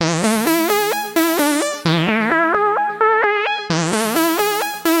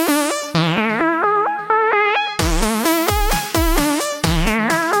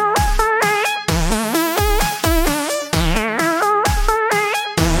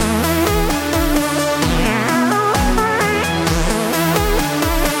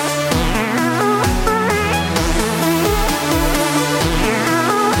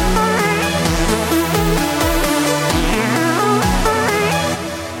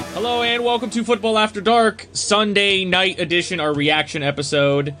welcome to Football After Dark, Sunday night edition, our reaction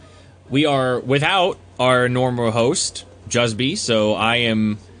episode. We are without our normal host, Jusby, so I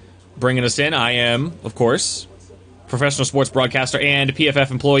am bringing us in. I am, of course, professional sports broadcaster and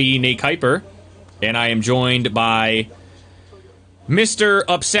PFF employee Nate Kuiper, and I am joined by Mr.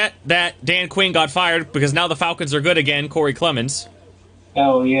 Upset that Dan Quinn got fired because now the Falcons are good again, Corey Clemens.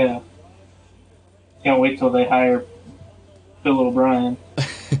 Oh, yeah. Can't wait till they hire Bill O'Brien.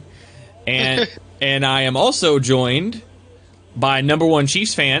 And I am also joined by number one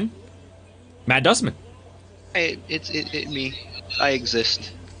Chiefs fan, Matt Dustman. Hey, it's me. I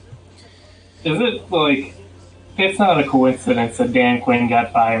exist. Is it, like, it's not a coincidence that Dan Quinn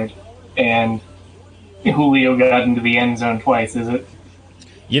got fired and Julio got into the end zone twice, is it?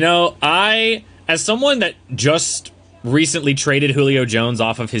 You know, as someone that just recently traded Julio Jones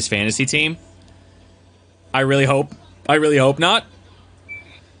off of his fantasy team, I really hope not.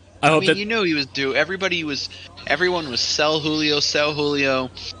 I hope that you know he was due. Everyone was sell Julio.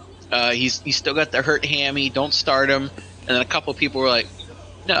 He's still got the hurt hammy. Don't start him. And then a couple of people were like,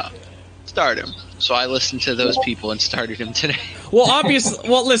 no, start him. So I listened to those people and started him today.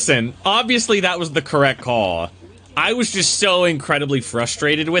 Listen. Obviously, that was the correct call. I was just so incredibly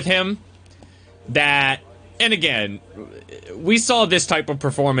frustrated with him that, and again, we saw this type of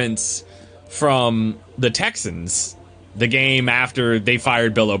performance from the Texans the game after they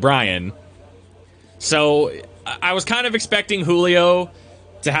fired Bill O'Brien. So I was kind of expecting Julio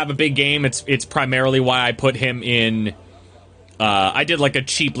to have a big game. It's primarily why I put him in. I did like a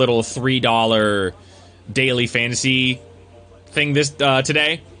cheap little $3 daily fantasy thing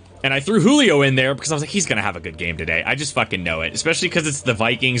today, and I threw Julio in there because I was like, he's gonna have a good game today. I just fucking know it, especially because it's the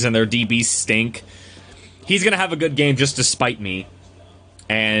Vikings and their DBs stink. He's gonna have a good game just to spite me,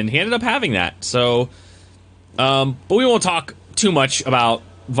 and he ended up having that. So. But we won't talk too much about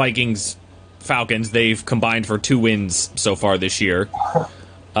Vikings Falcons. They've combined for 2 wins so far this year.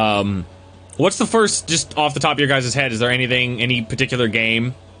 What's the first, just off the top of your guys' head, is there any particular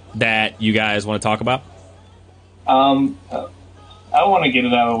game that you guys want to talk about? I want to get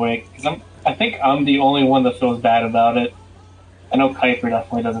it out of the way because I think I'm the only one that feels bad about it. I know Kuiper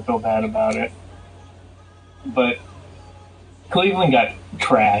definitely doesn't feel bad about it, but Cleveland got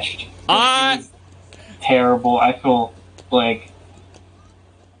trashed. Terrible. I feel like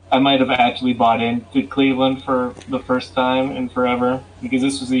I might have actually bought into Cleveland for the first time in forever, because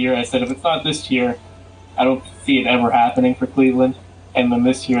this was the year I said, if it's not this year, I don't see it ever happening for Cleveland. And then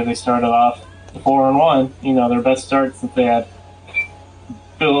this year they started off 4-1, their best start since they had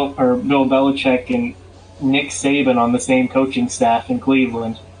Bill Belichick and Nick Saban on the same coaching staff in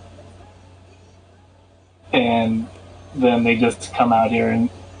Cleveland. And then they just come out here and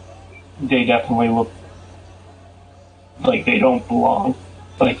they definitely look like they don't belong,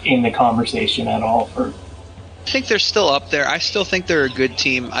 like, in the conversation at all. I think they're still up there. I still think they're a good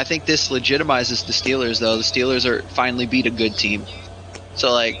team. I think this legitimizes the Steelers, though. The Steelers are finally beat a good team.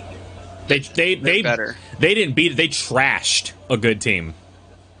 So, like, they better. They didn't beat it. They trashed a good team.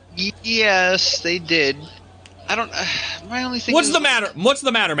 Yes, they did. I don't. My only thing. What's the matter? What's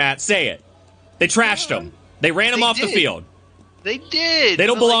the matter, Matt? Say it. They trashed them. They ran them off the field. They did. They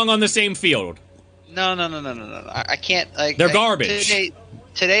don't belong on the same field. No. I can't. Like, they're garbage.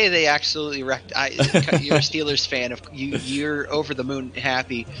 Today they absolutely wrecked. You're a Steelers fan. You're over the moon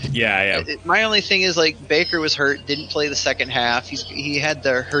happy. Yeah. My only thing is, like, Baker was hurt, didn't play the second half. He had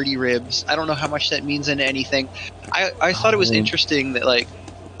the hurty ribs. I don't know how much that means into anything. I thought it was interesting that, like,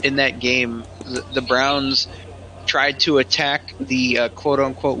 in that game, the Browns tried to attack the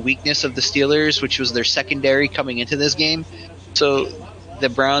quote-unquote weakness of the Steelers, which was their secondary coming into this game. So the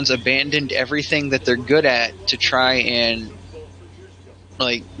Browns abandoned everything that they're good at to try and,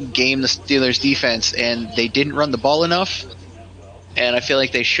 like, game the Steelers' defense, and they didn't run the ball enough. And I feel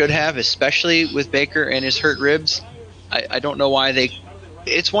like they should have, especially with Baker and his hurt ribs. I don't know why they...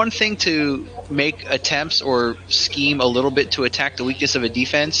 It's one thing to make attempts or scheme a little bit to attack the weakness of a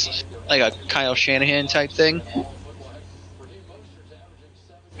defense, like a Kyle Shanahan type thing.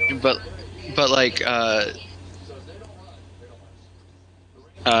 But like,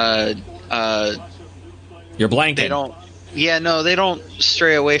 you're blanking. They don't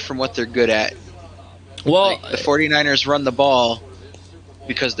stray away from what they're good at. Well, like, the 49ers run the ball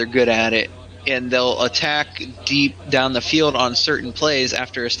because they're good at it, and they'll attack deep down the field on certain plays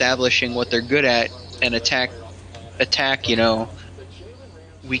after establishing what they're good at, and attack,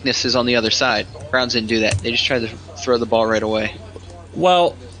 weaknesses on the other side. Browns didn't do that. They just tried to throw the ball right away.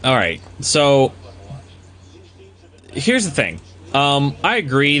 Well, all right. So here's the thing. I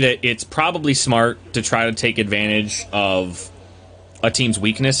agree that it's probably smart to try to take advantage of a team's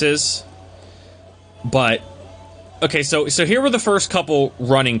weaknesses. But okay, so here were the first couple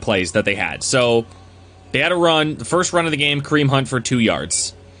running plays that they had. So they had a run, the first run of the game, Kareem Hunt for 2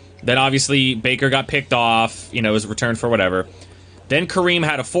 yards. Then obviously Baker got picked off, was returned for whatever. Then Kareem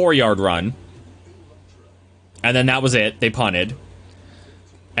had a 4-yard run. And then that was it. They punted.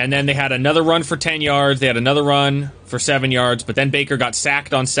 And then they had another run for 10 yards. They had another run for 7 yards. But then Baker got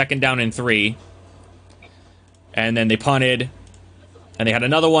sacked on 2nd down and 3. And then they punted. And they had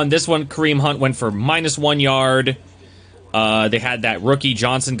another one. This one, Kareem Hunt went for -1 yard. They had that rookie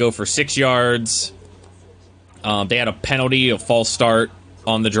Johnson go for 6 yards. They had a penalty, a false start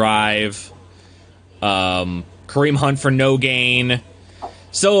on the drive. Kareem Hunt for no gain.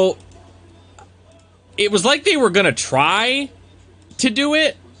 So it was like they were going to try to do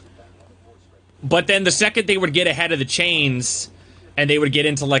it. But then the second they would get ahead of the chains and they would get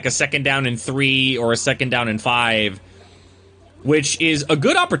into like a 2nd down and 3 or a 2nd down and 5, which is a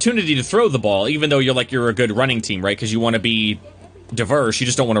good opportunity to throw the ball, even though you're a good running team, right? Because you want to be diverse. You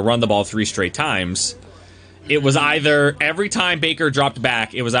just don't want to run the ball 3 straight times. It was either, every time Baker dropped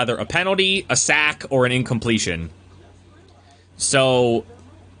back, it was either a penalty, a sack, or an incompletion. So,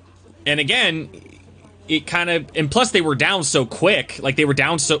 and again, it kind of, and plus they were down so quick, like they were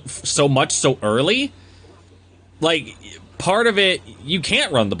down so much so early. Like, part of it, you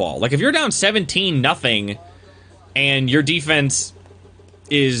can't run the ball. Like, if you're down 17-0, and your defense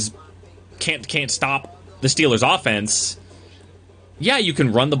can't stop the Steelers' offense, yeah, you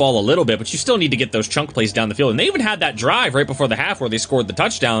can run the ball a little bit, but you still need to get those chunk plays down the field. And they even had that drive right before the half where they scored the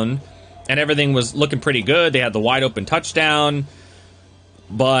touchdown, and everything was looking pretty good. They had the wide open touchdown.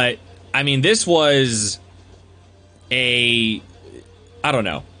 But, I mean, this was I don't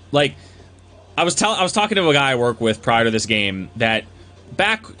know. Like, I was talking to a guy I work with prior to this game that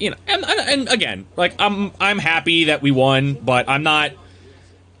back, and again, like, I'm happy that we won, but I'm not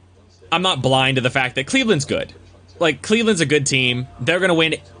blind to the fact that Cleveland's good. Like, Cleveland's a good team. They're going to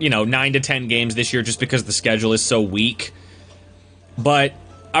win, 9 to 10 games this year just because the schedule is so weak. But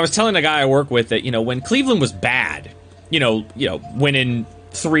I was telling a guy I work with that, when Cleveland was bad, winning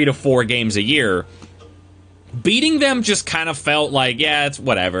 3 to 4 games a year, beating them just kind of felt like, yeah, it's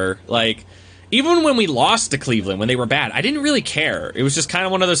whatever. Like, even when we lost to Cleveland, when they were bad, I didn't really care. It was just kind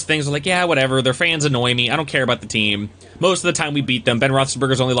of one of those things like, yeah, whatever. Their fans annoy me. I don't care about the team. Most of the time we beat them. Ben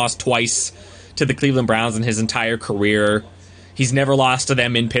Roethlisberger's only lost twice to the Cleveland Browns in his entire career. He's never lost to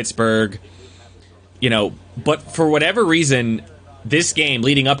them in Pittsburgh. But for whatever reason, this game,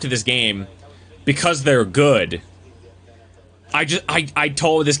 leading up to this game, because they're good, I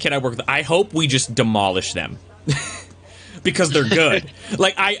told this kid I work with, I hope we just demolish them. Because they're good.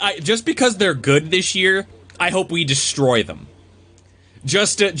 Like, I just because they're good this year, I hope we destroy them.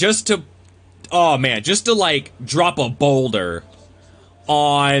 Just to like drop a boulder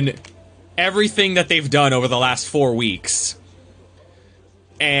on everything that they've done over the last 4 weeks.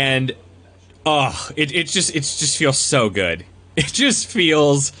 And it just feels so good. It just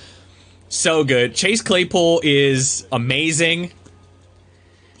feels so good. Chase Claypool is amazing.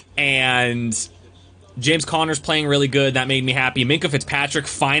 And James Conner's playing really good. That made me happy. Minkah Fitzpatrick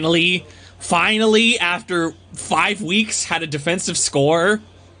finally, after 5 weeks, had a defensive score,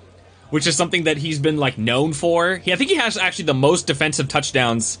 which is something that he's been, like, known for. I think he has actually the most defensive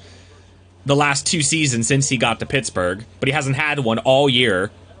touchdowns the last 2 seasons since he got to Pittsburgh, but he hasn't had one all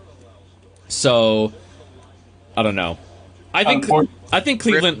year. So, I don't know. I think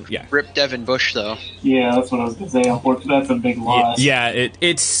Cleveland... Rip Devin Bush, though. Yeah, that's what I was going to say. Unfortunately, that's a big loss. Yeah,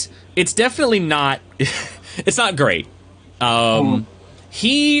 it's definitely not... it's not great.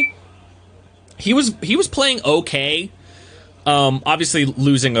 He was playing okay. Obviously,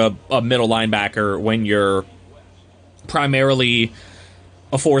 losing a middle linebacker when you're primarily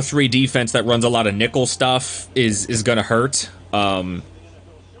a 4-3 defense that runs a lot of nickel stuff is going to hurt. I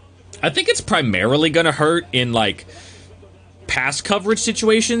think it's primarily going to hurt in, like, pass coverage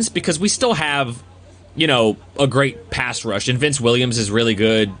situations because we still have, a great pass rush. And Vince Williams is really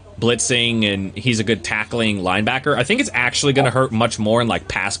good blitzing, and he's a good tackling linebacker. I think it's actually going to hurt much more in, like,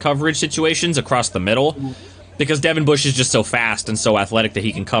 pass coverage situations across the middle because Devin Bush is just so fast and so athletic that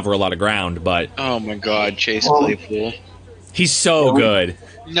he can cover a lot of ground. But oh, my God, Chase Claypool. He's so good.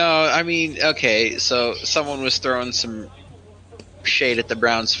 No, I mean, okay, so someone was throwing some shade at the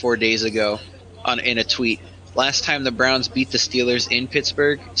Browns 4 days ago in a tweet. Last time the Browns beat the Steelers in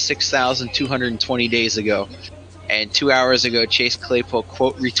Pittsburgh, 6,220 days ago. And 2 hours ago, Chase Claypool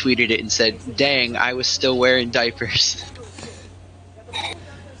quote retweeted it and said, "Dang, I was still wearing diapers."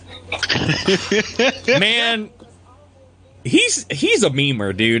 Man, he's a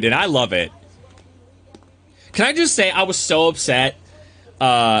memer, dude, and I love it. Can I just say I was so upset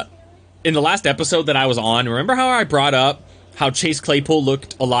in the last episode that I was on, remember how I brought up how Chase Claypool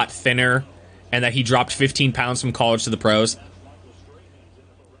looked a lot thinner and that he dropped 15 pounds from college to the pros?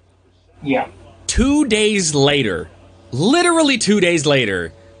 Yeah. 2 days later, literally 2 days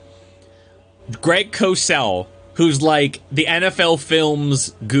later, Greg Cosell, who's like the NFL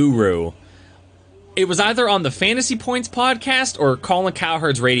Films guru, it was either on the Fantasy Points podcast or Colin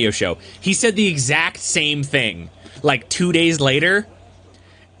Cowherd's radio show. He said the exact same thing, like 2 days later.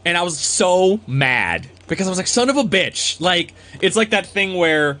 And I was so mad because I was like, son of a bitch. Like, it's like that thing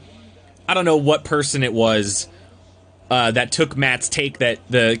where, I don't know what person it was that took Matt's take that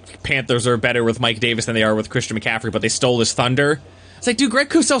the Panthers are better with Mike Davis than they are with Christian McCaffrey, but they stole his thunder. It's like, dude, Greg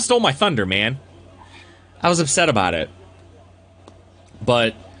Cosell stole my thunder, man. I was upset about it.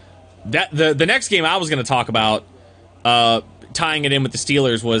 But that the next game I was going to talk about, tying it in with the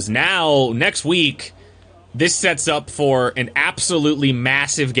Steelers, was now, next week, this sets up for an absolutely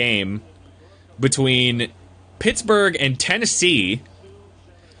massive game between Pittsburgh and Tennessee.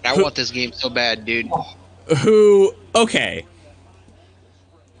 I want this game so bad, dude. Okay.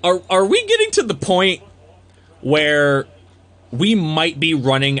 Are we getting to the point where we might be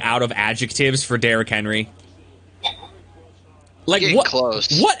running out of adjectives for Derrick Henry? Like, Getting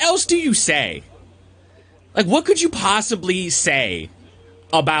close. What else do you say? Like, what could you possibly say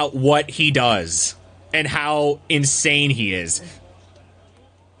about what he does and how insane he is?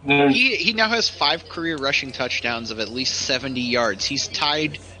 He now has 5 career rushing touchdowns of at least 70 yards. He's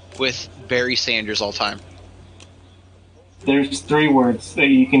tied with Barry Sanders all time. There's 3 words that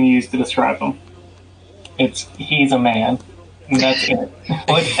you can use to describe him. It's he's a man. And that's it.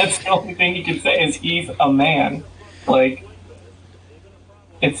 Like, that's the only thing you can say is he's a man. Like,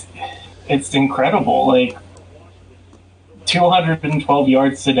 it's incredible. Like, 212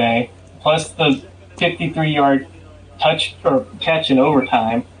 yards today, plus the 53-yard catch in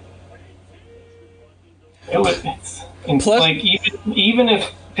overtime. It's like, even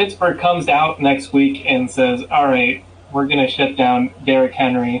if Pittsburgh comes out next week and says, all right, we're going to shut down Derrick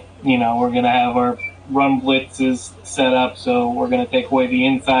Henry, we're going to have our run blitzes set up, so we're going to take away the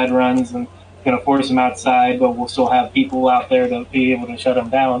inside runs and going to force him outside, but we'll still have people out there to be able to shut him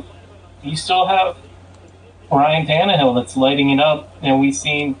down. You still have Ryan Tannehill that's lighting it up, and we've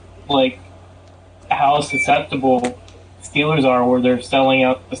seen like how susceptible Steelers are, where they're selling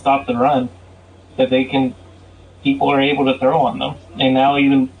out to stop the run, that people are able to throw on them. And now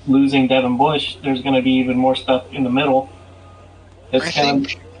even losing Devin Bush, there's going to be even more stuff in the middle. It's going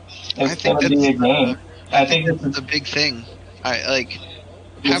to be a game. I think that's the big thing.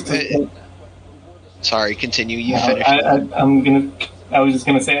 Sorry, continue. You finish. I was just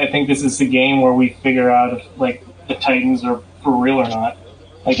gonna say, I think this is the game where we figure out if like the Titans are for real or not.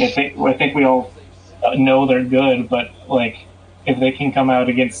 Like, I think we all know they're good, but like if they can come out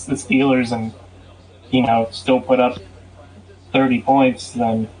against the Steelers and still put up 30 points,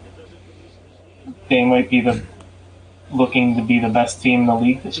 then they might be looking to be the best team in the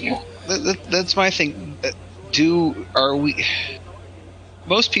league this year. That's my thing.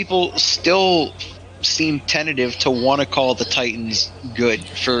 Most people still seem tentative to want to call the Titans good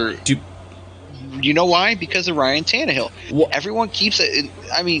you know why? Because of Ryan Tannehill. Everyone keeps it.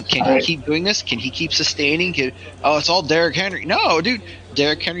 I mean, can he keep doing this? Can he keep sustaining? It's all Derrick Henry. No, dude.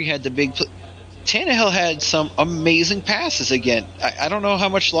 Derrick Henry had the big. Tannehill had some amazing passes again. I don't know how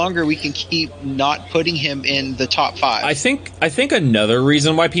much longer we can keep not putting him in the top 5. I think another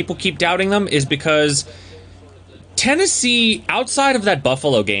reason why people keep doubting them is because Tennessee, outside of that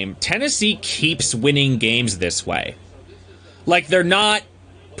Buffalo game, Tennessee keeps winning games this way. Like, they're not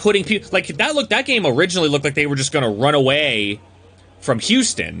putting people like that game originally looked like they were just going to run away from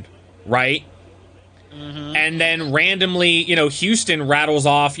Houston, right? Mm-hmm. And then randomly, Houston rattles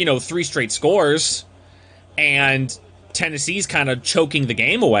off, 3 straight scores, and Tennessee's kind of choking the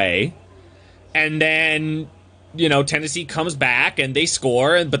game away. And then, Tennessee comes back and they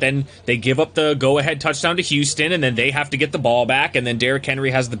score, but then they give up the go-ahead touchdown to Houston, and then they have to get the ball back, and then Derrick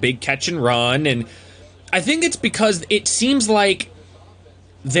Henry has the big catch and run. And I think it's because it seems like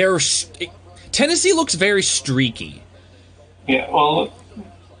Tennessee looks very streaky. Yeah, well,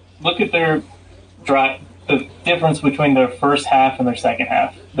 look at their drive. The difference between their first half and their second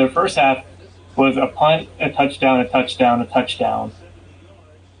half. Their first half was a punt, a touchdown, a touchdown, a touchdown,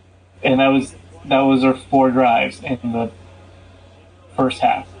 and that was their 4 drives in the first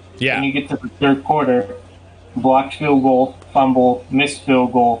half. Yeah. When you get to the third quarter, blocked field goal, fumble, missed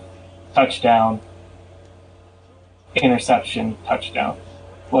field goal, touchdown, interception, touchdown.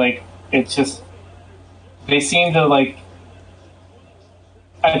 Like, it's just, they seem to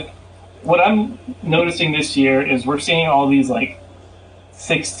what I'm noticing this year is we're seeing all these like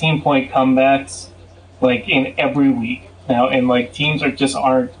 16-point comebacks like in every week now, and like teams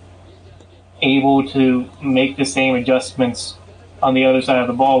aren't able to make the same adjustments on the other side of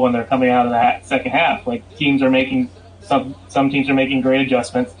the ball when they're coming out of that second half. Like teams are making some teams are making great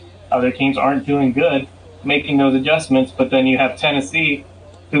adjustments, other teams aren't doing good making those adjustments, but then you have Tennessee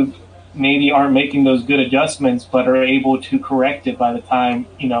who maybe aren't making those good adjustments but are able to correct it by the time,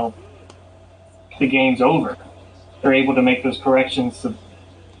 the game's over. They're able to make those corrections to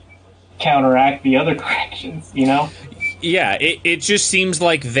counteract the other corrections, Yeah, it just seems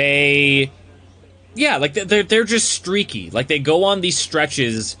like they're just streaky. Like they go on these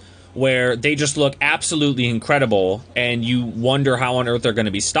stretches where they just look absolutely incredible and you wonder how on earth they're going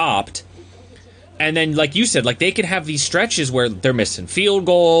to be stopped. And then, like you said, like they could have these stretches where they're missing field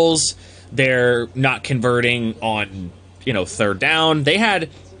goals, they're not converting on, third down. They had,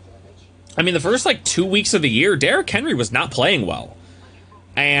 the first 2 weeks of the year, Derrick Henry was not playing well.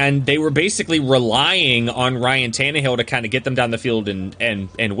 And they were basically relying on Ryan Tannehill to kind of get them down the field and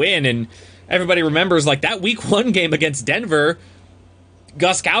win. And everybody remembers, that week 1 game against Denver,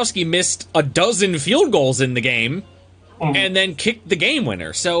 Gostkowski missed a dozen field goals in the game and then kicked the game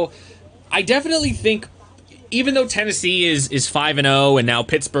winner. So I definitely think, even though Tennessee is 5-0 and now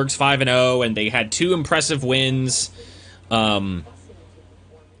Pittsburgh's 5-0 and they had 2 impressive wins, I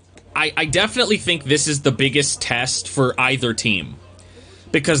definitely think this is the biggest test for either team.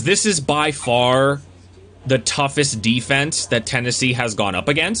 Because this is by far the toughest defense that Tennessee has gone up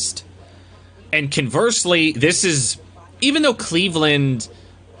against. And conversely, this is, even though Cleveland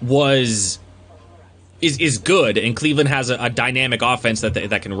is good, and Cleveland has a dynamic offense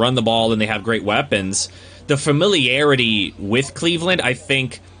that can run the ball and they have great weapons, the familiarity with Cleveland, I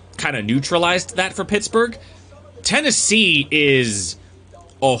think, kind of neutralized that for Pittsburgh. Tennessee is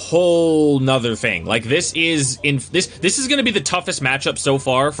a whole nother thing. This is going to be the toughest matchup so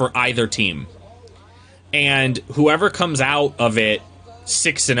far for either team. And whoever comes out of it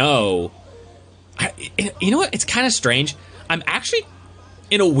 6-0, you know what? It's kind of strange. I'm actually,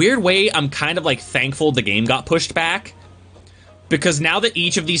 in a weird way, I'm kind of thankful the game got pushed back, because now that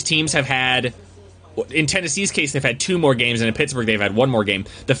each of these teams have had, in Tennessee's case, they've had 2 more games, and in Pittsburgh they've had 1 more game.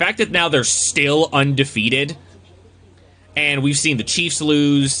 The fact that now they're still undefeated, and we've seen the Chiefs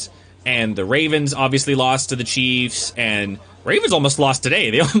lose, and the Ravens obviously lost to the Chiefs, and Ravens almost lost today.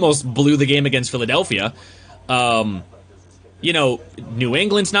 They almost blew the game against Philadelphia. New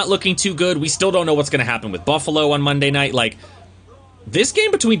England's not looking too good. We still don't know what's going to happen with Buffalo on Monday night. This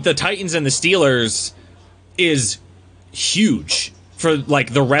game between the Titans and the Steelers is huge for,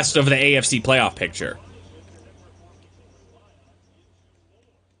 the rest of the AFC playoff picture.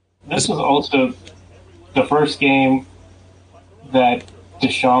 This was also the first game that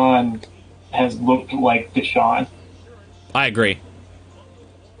Deshaun has looked like Deshaun. I agree.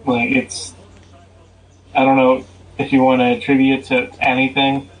 I don't know if you want to attribute it to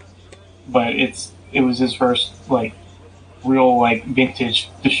anything, but it was his first, real, vintage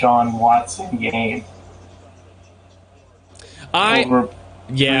Deshaun Watson game. Over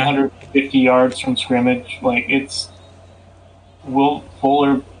 350 yards from scrimmage. Will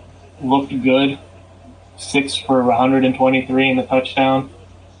Fuller looked good. 6 for 123 in the touchdown.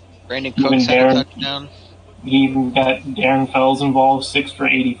 Brandon Cooks had a touchdown. He even got Darren Fells involved, 6 for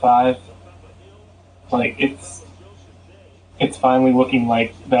 85. It's finally looking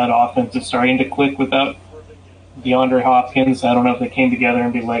like that offense is starting to click without DeAndre Hopkins. I don't know if they came together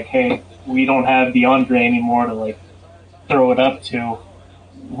and be like, hey, we don't have DeAndre anymore to throw it up to.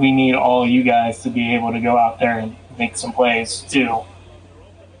 We need all you guys to be able to go out there and make some plays too.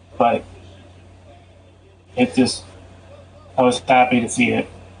 But I was happy to see it.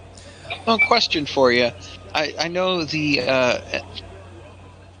 Well, question for you. I know the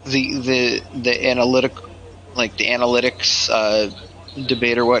analytics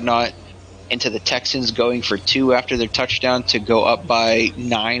debate or whatnot into the Texans going for 2 after their touchdown to go up by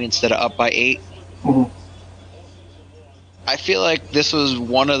 9 instead of up by 8. Mm-hmm. I feel like this was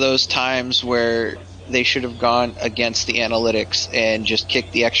one of those times where they should have gone against the analytics and just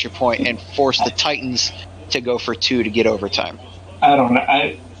kicked the extra point and forced the Titans to go for 2 to get overtime. I don't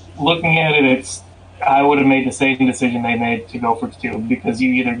know. Looking at it, I would have made the same decision they made to go for 2, because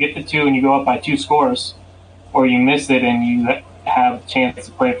you either get the 2 and you go up by 2 scores, or you miss it and you have a chance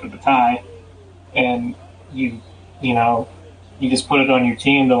to play for the tie, and you just put it on your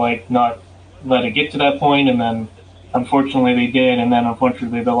team to not let it get to that point, and then unfortunately they did, and then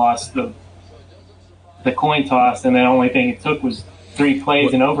unfortunately they lost the coin toss, and the only thing it took was 3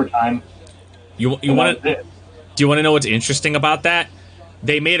 plays in overtime. Do you want to know what's interesting about that?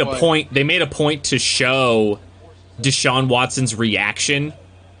 They made a point. They made a point to show Deshaun Watson's reaction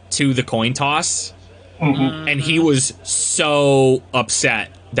to the coin toss. Mm-hmm. And he was so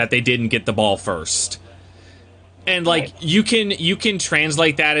upset that they didn't get the ball first. And like you can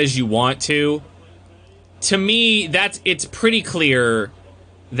translate that as you want to. To me, it's pretty clear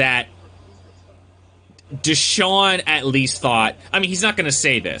that Deshaun at least thought. I mean, he's not going to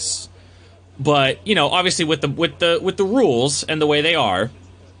say this, but you know, obviously with the rules and the way they are,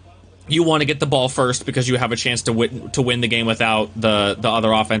 you want to get the ball first because you have a chance to win the game without the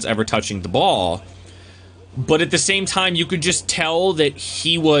other offense ever touching the ball. But at the same time, you could just tell that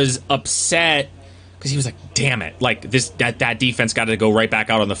he was upset because he was like, "Damn it! Like that defense got to go right back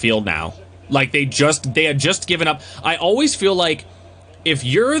out on the field now." Like they had just given up. I always feel like if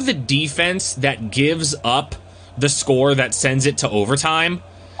you're the defense that gives up the score that sends it to overtime,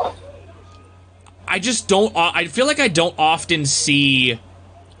 I feel like I don't often see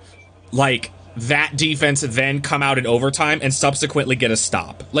like that defense then come out in overtime and subsequently get a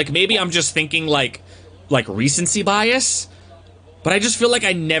stop. Like maybe I'm just thinking like recency bias, but I just feel like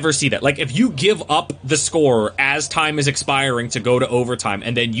I never see that. Like if you give up the score as time is expiring to go to overtime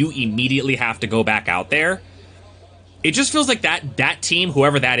and then you immediately have to go back out there, it just feels like that team,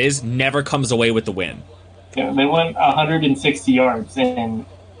 whoever that is, never comes away with the win. Yeah, they went 160 yards in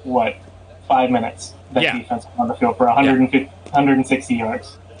 5 minutes. That defense on the field for 160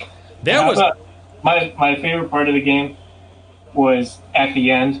 yards. There was my favorite part of the game was at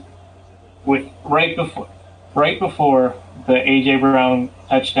the end, with right before the AJ Brown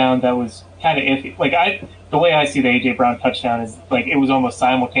touchdown. That was kind of iffy. Like the way I see the AJ Brown touchdown is like it was almost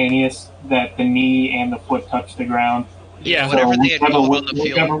simultaneous that the knee and the foot touched the ground. Yeah, whatever they had called on the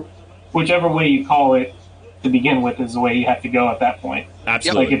field. Whichever way you call it to begin with is the way you have to go at that point.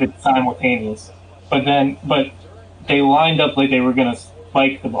 Absolutely. Like if it's simultaneous. But they lined up like they were going to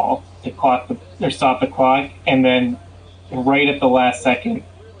spike the ball to stop the clock, and then right at the last second,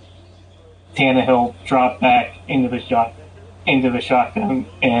 Tannehill dropped back into the shotgun,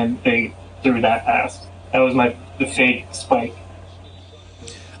 and they threw that pass. That was the fake spike.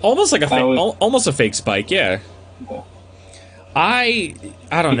 Almost like almost a fake spike, yeah. I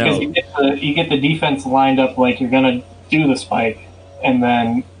don't know. You get the defense lined up like you're gonna do the spike, and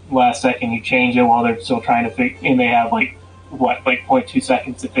then last second you change it while they're still trying to figure. And they have like 0.2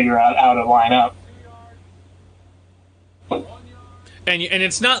 seconds to figure out how to line up. And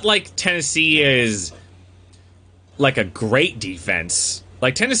it's not like Tennessee is like a great defense.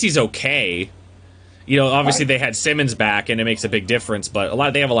 Like Tennessee's okay. You know, obviously they had Simmons back, and it makes a big difference.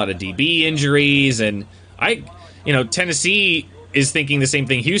 But they have a lot of DB injuries, and Tennessee is thinking the same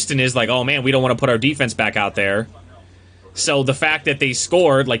thing Houston is, like, oh man, we don't want to put our defense back out there. So the fact that they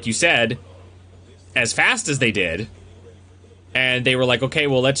scored, like you said, as fast as they did, and they were like, okay,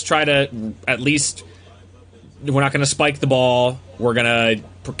 well, let's try to at least, we're not going to spike the ball. We're going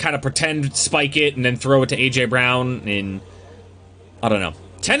to kind of pretend spike it and then throw it to A.J. Brown. And I don't know.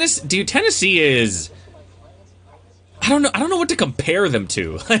 Tennessee is, I don't know what to compare them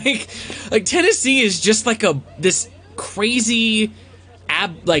to. like Tennessee is just like this crazy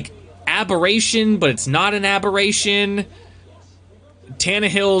aberration, but it's not an aberration.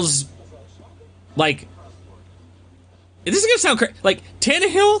 Tannehill's like, this is gonna sound crazy. Like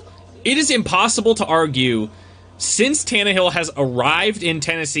Tannehill, it is impossible to argue. Since Tannehill has arrived in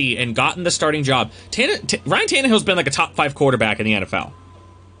Tennessee and gotten the starting job, Ryan Tannehill's been like a top 5 quarterback in the NFL.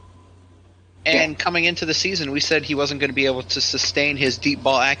 And coming into the season, we said he wasn't going to be able to sustain his deep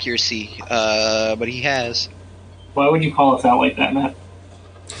ball accuracy, but he has. Why would you call us out like that, Matt?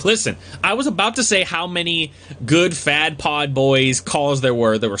 Listen, I was about to say how many good Fad Pod Boys calls there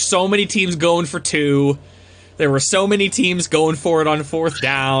were. There were so many teams going for 2. There were so many teams going for it on 4th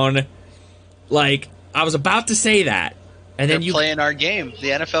down. Like, I was about to say that. And then They're playing our game. The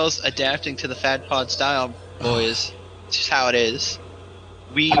NFL's adapting to the Fad Pod style, boys. It's just how it is.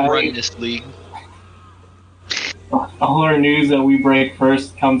 We run this league. All our news that we break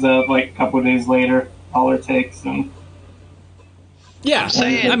first comes out like a couple of days later. All our takes and yeah,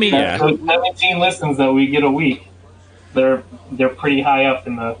 saying, I mean, yeah. Those 17 listens that we get a week, they're pretty high up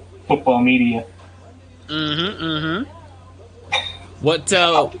in the football media. What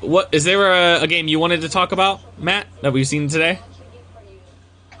is there a game you wanted to talk about, Matt, that we've seen today?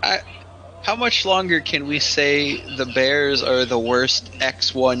 How much longer can we say the Bears are the worst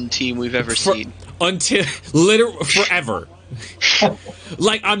X1 team we've ever seen? Until literally forever.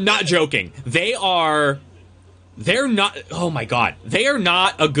 Like, I'm not joking. They're not. Oh my god, they are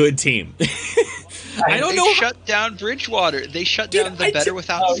not a good team. I don't know. They shut down Bridgewater. They shut down the better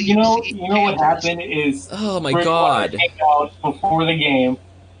without CMC. You know what happened is. Oh my Bridgewater god. came out before the game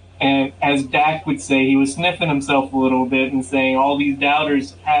And as Dak would say, he was sniffing himself a little bit and saying, all these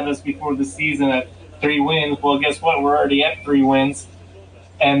doubters had us before the season at 3 wins. Well, guess what? We're already at 3 wins.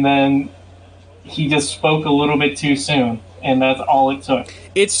 And then he just spoke a little bit too soon. And that's all it took.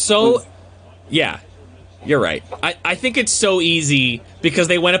 It's so... Yeah, you're right. I think it's so easy because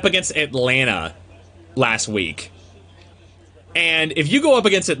they went up against Atlanta last week. And if you go up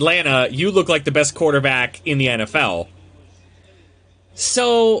against Atlanta, you look like the best quarterback in the NFL.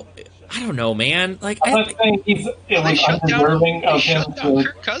 So, I don't know, man. Like, I'm not saying it was undeserving of him to...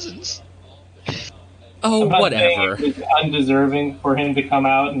 Kirk Cousins. Oh, whatever. It was undeserving for him to come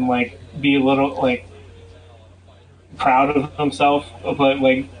out and, like, be a little, like, proud of himself. But,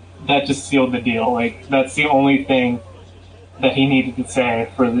 like, that just sealed the deal. Like, that's the only thing that he needed to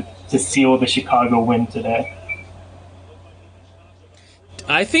say to seal the Chicago win today.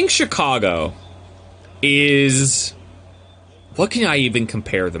 I think Chicago is... What can I even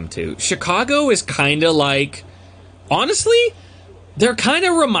compare them to? Chicago is kind of like... Honestly, they're kind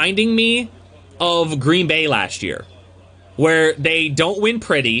of reminding me of Green Bay last year, where they don't win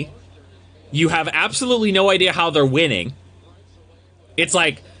pretty. You have absolutely no idea how they're winning. It's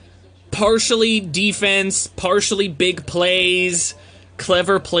like partially defense, partially big plays,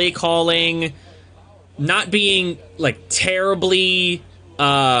 clever play calling, not being like terribly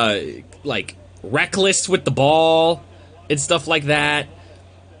like reckless with the ball and stuff like that.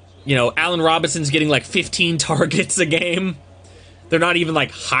 You know, Allen Robinson's getting like 15 targets a game. They're not even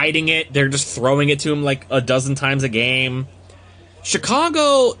like hiding it. They're just throwing it to him like a dozen times a game.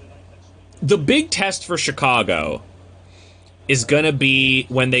 Chicago, the big test for Chicago is going to be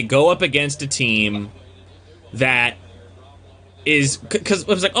when they go up against a team that is... Because it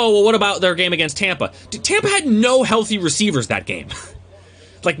was like, oh, well, what about their game against Tampa? Dude, Tampa had no healthy receivers that game.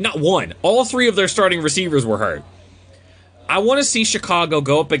 Like, not one. All 3 of their starting receivers were hurt. I want to see Chicago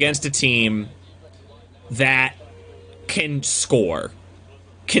go up against a team that can score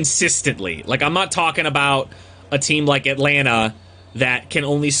consistently. Like, I'm not talking about a team like Atlanta that can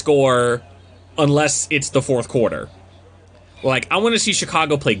only score unless it's the fourth quarter. Like, I want to see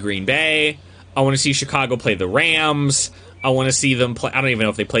Chicago play Green Bay. I want to see Chicago play the Rams. I want to see them play... I don't even know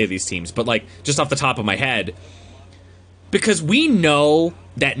if they play these teams, but, like, just off the top of my head. Because we know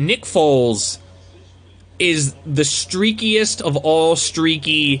that Nick Foles is the streakiest of all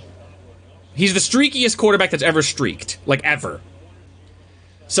streaky... He's the streakiest quarterback that's ever streaked. Like, ever.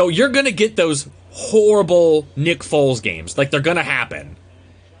 So you're going to get those horrible Nick Foles games. Like, they're going to happen.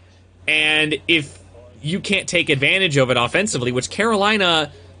 And if you can't take advantage of it offensively, which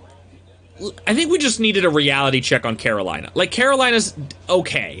Carolina... I think we just needed a reality check on Carolina. Like, Carolina's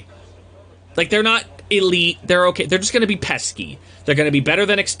okay. Like, they're not elite. They're okay. They're just going to be pesky. They're going to be better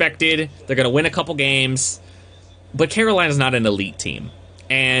than expected. They're going to win a couple games. But Carolina's not an elite team.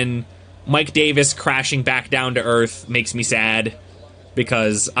 And Mike Davis crashing back down to earth makes me sad.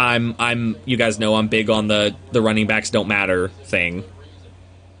 Because I'm you guys know I'm big on the running backs don't matter thing.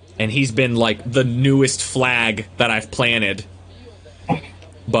 And he's been, like, the newest flag that I've planted.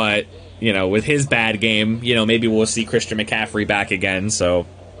 But, you know, with his bad game, you know, maybe we'll see Christian McCaffrey back again, so...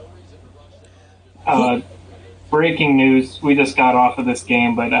 Breaking news, we just got off of this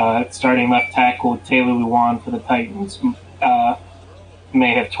game, but starting left tackle Taylor Lewan for the Titans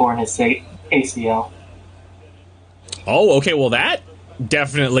may have torn his ACL. Oh, okay, well that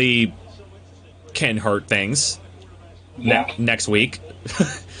definitely can hurt things next week.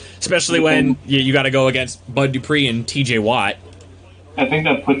 Especially when you got to go against Bud Dupree and TJ Watt. I think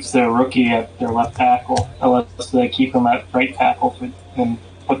that puts their rookie at their left tackle, unless they keep him at right tackle and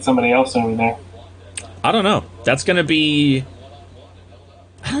put somebody else over there. I don't know. That's going to be...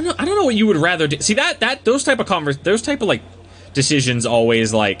 I don't know what you would rather do. See, those type of like decisions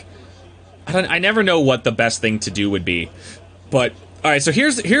always like... I never know what the best thing to do would be. But, alright, so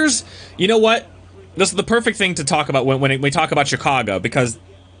here's you know what? This is the perfect thing to talk about when we talk about Chicago, because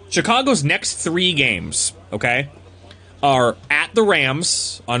Chicago's next 3 games, okay, are at the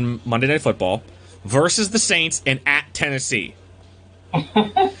Rams on Monday Night Football, versus the Saints, and at Tennessee.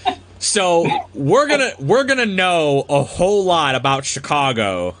 So we're gonna know a whole lot about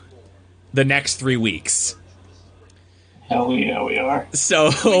Chicago the next 3 weeks. Hell yeah, we are.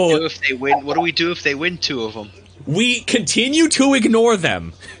 So what do we do if they win 2 of them? We continue to ignore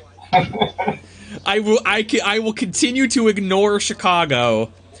them. I will continue to ignore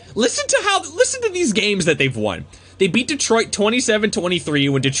Chicago. Listen to these games that they've won. They beat Detroit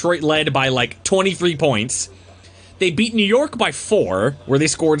 27-23 when Detroit led by like 23 points. They beat New York by 4, where they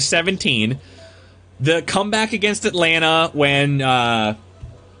scored 17. The comeback against Atlanta when Nick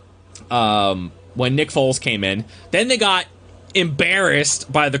Foles came in. Then they got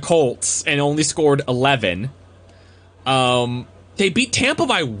embarrassed by the Colts and only scored 11. They beat Tampa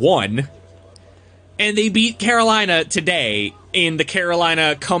by 1. And they beat Carolina today in the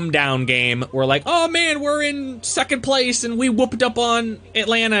Carolina come-down game. We're like, oh man, we're in second place, and we whooped up on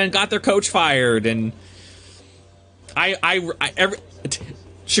Atlanta and got their coach fired. And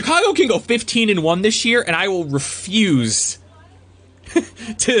Chicago can go 15-1 this year, and I will refuse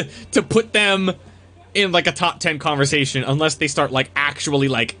to put them in like a top 10 conversation unless they start like actually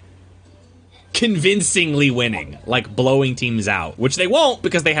like convincingly winning, like blowing teams out, which they won't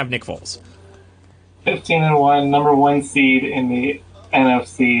because they have Nick Foles. 15-1, number 1 seed in the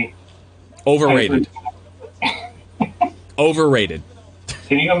NFC. Overrated. Overrated.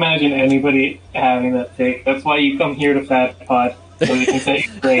 Can you imagine anybody having that take? That's why you come here to Fat Pod, so we can set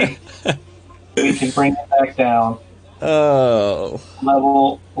you straight. We can bring it back down. Oh.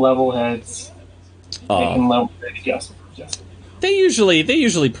 Level heads. Making level head adjustment. They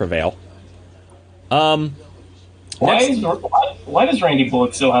usually prevail. Why does Randy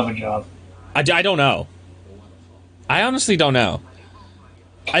Bullock still have a job? I don't know. I honestly don't know.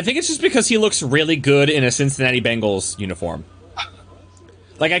 I think it's just because he looks really good in a Cincinnati Bengals uniform.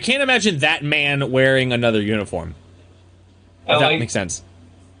 Like, I can't imagine that man wearing another uniform. If that makes sense.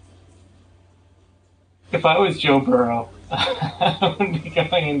 If I was Joe Burrow, I would be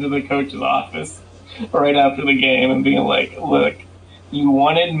going into the coach's office right after the game and being like, look, you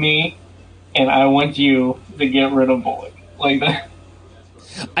wanted me, and I want you to get rid of Bullock. Like that.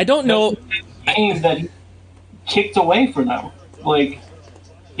 I don't know. Games that he kicked away from them. Like,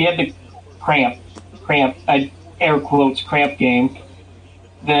 he had the cramp, air quotes, cramp game.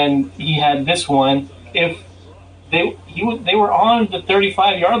 Then he had this one. If they were on the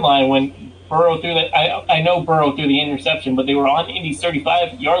 35-yard line when Burrow threw that. I know Burrow threw the interception, but they were on Indy's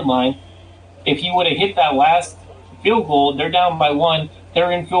 35-yard line. If he would have hit that last field goal, they're down by 1.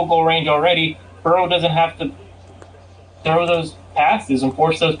 They're in field goal range already. Burrow doesn't have to throw those passes and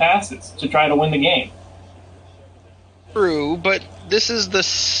force those passes to try to win the game. True, but this is the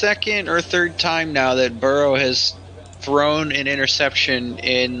second or third time now that Burrow has thrown an interception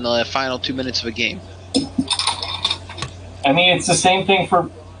in the final 2 minutes of a game. I mean, it's the same thing for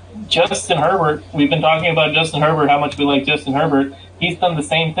Justin Herbert. We've been talking about Justin Herbert, how much we like Justin Herbert. He's done the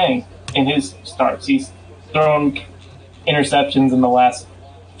same thing in his starts. He's thrown interceptions in the last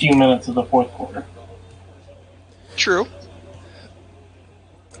few minutes of the fourth quarter. True.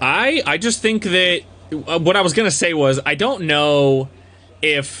 I just think that what I was going to say was I don't know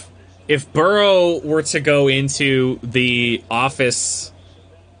if Burrow were to go into the office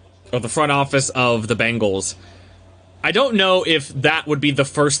or the front office of the Bengals, I don't know if that would be the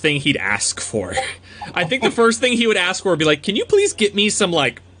first thing he'd ask for. I think the first thing he would ask for would be like, can you please get me some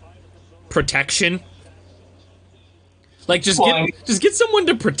like protection? Like just get someone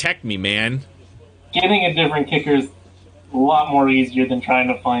to protect me, man. Getting a different kicker is a lot more easier than trying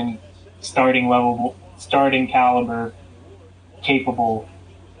to find starting caliber, capable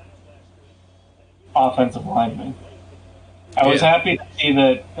offensive linemen. I was happy to see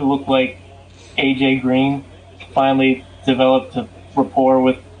that it looked like AJ Green finally developed a rapport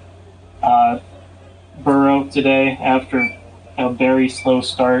with Burrow today after a very slow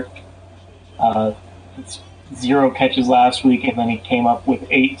start. It's 0 catches last week, and then he came up with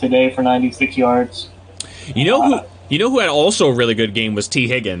 8 today for 96 yards. You know who had also a really good game was T.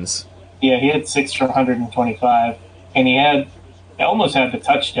 Higgins. Yeah, he had 6 for 125, and he almost had the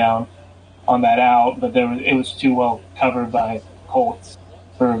touchdown on that out, but it was too well covered by Colts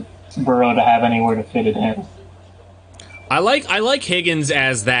for Burrow to have anywhere to fit it in. I like Higgins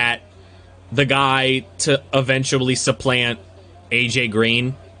as the guy to eventually supplant AJ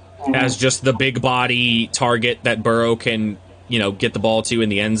Green as just the big body target that Burrow can, get the ball to in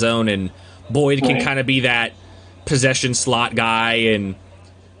the end zone, and Boyd can kind of be that possession slot guy. And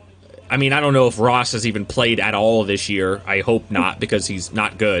I mean, I don't know if Ross has even played at all this year. I hope not, because he's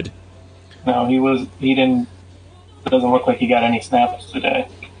not good. No, he didn't. Doesn't look like he got any snaps today.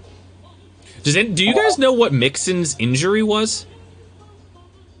 Do you guys know what Mixon's injury was?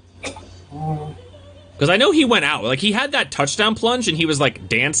 Because I know he went out. Like, he had that touchdown plunge, and he was, like,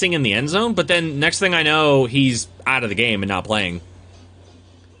 dancing in the end zone, but then next thing I know, he's out of the game and not playing.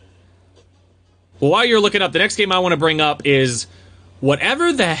 Well, while you're looking up, the next game I want to bring up is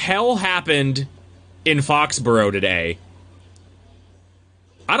whatever the hell happened in Foxborough today.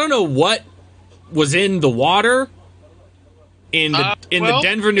 I don't know what was in the water in the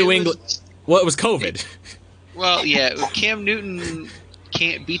Denver, New England. Well, it was COVID. Well, yeah, Cam Newton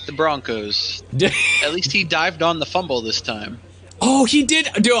can't beat the Broncos. At least he dived on the fumble this time. Oh, he did.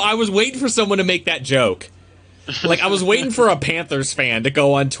 Dude, I was waiting for someone to make that joke. Like, I was waiting for a Panthers fan to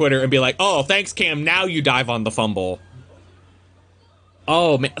go on Twitter and be like, oh, thanks, Cam, now you dive on the fumble.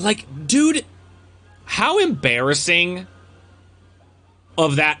 Oh, man. Like, dude, how embarrassing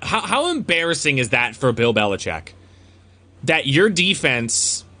of that... How embarrassing is that for Bill Belichick? That your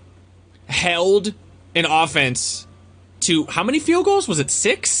defense held an offense to... How many field goals? Was it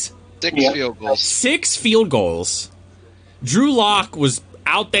 6? 6 field goals. 6 field goals. Drew Lock was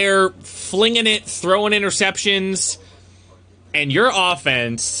out there flinging it, throwing interceptions, and your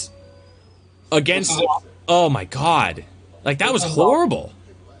offense against... Oh, my God. Like, that was horrible.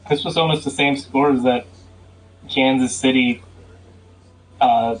 This was almost the same score as that Kansas City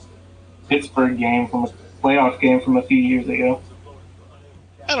Pittsburgh game from a playoff game from a few years ago.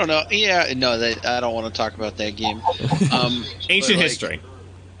 I don't know. Yeah, no, I don't want to talk about that game. Ancient history.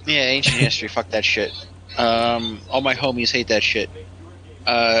 Yeah, ancient history. Fuck that shit. All my homies hate that shit.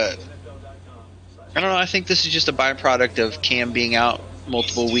 I don't know. I think this is just a byproduct of Cam being out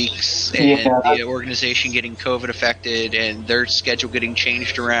multiple weeks and the organization getting COVID affected and their schedule getting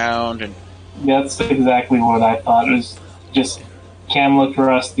changed around. And that's exactly what I thought. It was just Cam looked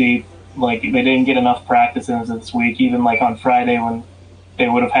rusty. Like, they didn't get enough practices this week. Even like on Friday when they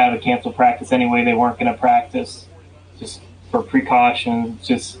would have had a canceled practice anyway, they weren't going to practice just for precaution.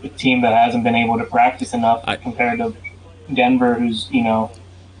 Just a team that hasn't been able to practice enough compared to Denver, who's,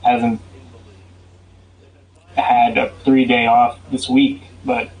 hasn't had a 3-day off this week,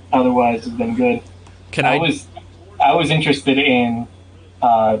 but otherwise has been good. I was interested in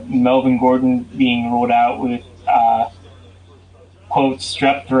Melvin Gordon being ruled out with quote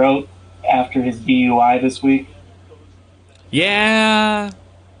strep throat after his DUI this week. Yeah,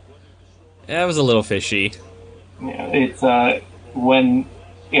 that was a little fishy. Yeah, it's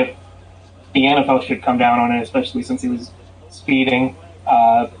if the NFL should come down on it, especially since he was speeding.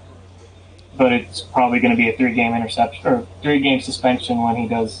 But it's probably going to be a 3-game interception or 3-game suspension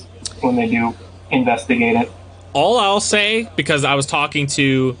when they do investigate it. All I'll say, because I was talking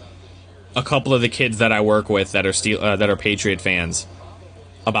to a couple of the kids that I work with that are Patriot fans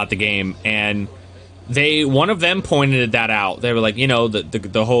about the game, and one of them pointed that out. They were like,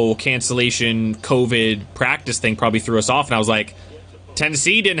 the whole cancellation COVID practice thing probably threw us off, and I was like,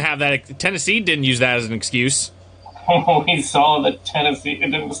 Tennessee didn't have that. Tennessee didn't use that as an excuse. We saw that it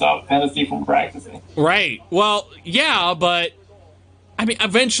didn't stop Tennessee from practicing. Right. Well, yeah, but I mean,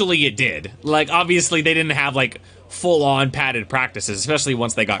 eventually it did. Like, obviously they didn't have like full-on padded practices, especially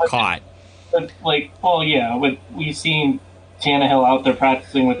once they got caught. But we've seen Tannehill out there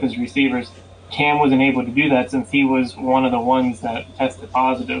practicing with his receivers. Cam wasn't able to do that since he was one of the ones that tested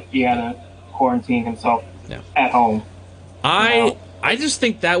positive. He had to quarantine himself at home. I just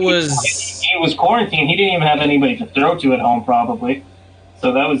think that was... He was quarantined. He didn't even have anybody to throw to at home, probably.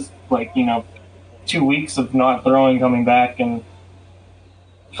 So that was, 2 weeks of not throwing, coming back, and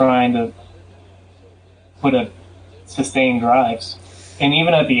trying to sustain drives. And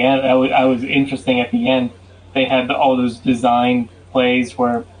even at the end, I was interesting at the end, they had all those design plays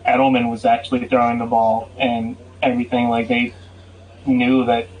where Edelman was actually throwing the ball and everything. Like, they knew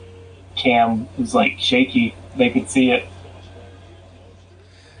that Cam was, shaky. They could see it.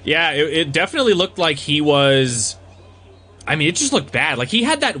 Yeah, it definitely looked like he was... I mean, it just looked bad. Like, he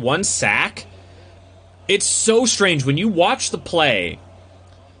had that one sack. It's so strange. When you watch the play,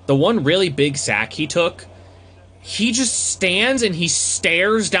 the one really big sack he took, he just stands and he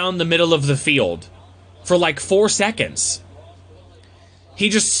stares down the middle of the field for 4 seconds. He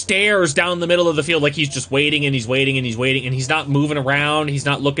just stares down the middle of the field like he's just waiting and he's waiting and he's waiting, and he's not moving around. He's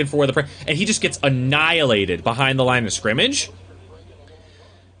not looking for the... and he just gets annihilated behind the line of scrimmage.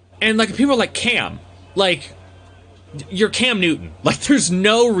 And, people are like, Cam, you're Cam Newton. There's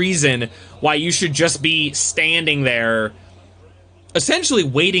no reason why you should just be standing there, essentially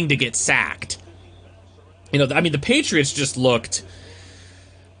waiting to get sacked. The Patriots just looked,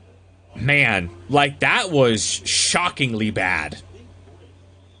 man, that was shockingly bad.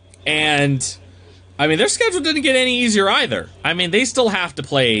 And, their schedule didn't get any easier either. They still have to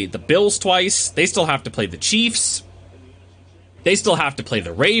play the Bills twice. They still have to play the Chiefs. They still have to play the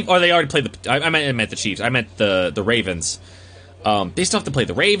or they already played the... I meant the Chiefs. I meant the Ravens. They still have to play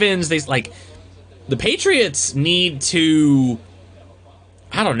the Ravens. The Patriots need to...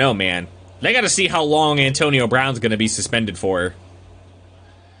 I don't know, man. They got to see how long Antonio Brown's going to be suspended for.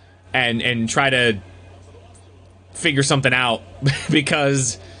 And try to figure something out.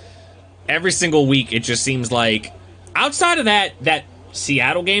 Because every single week, it just seems like... Outside of that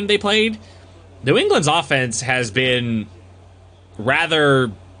Seattle game they played, New England's offense has been...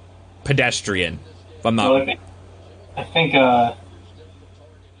 rather pedestrian, if I'm not... I think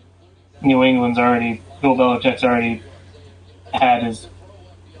New England's already Bill Belichick's already had his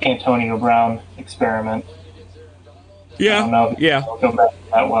Antonio Brown experiment. I don't know if he'll go back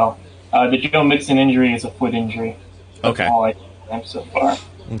that well. The Joe Mixon injury is a foot injury. That's all I think so far.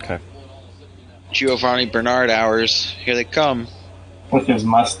 Okay. Giovanni Bernard hours. Here they come. With his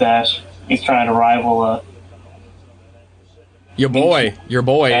mustache. He's trying to rival Your boy,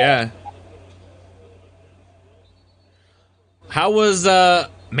 yeah. How was,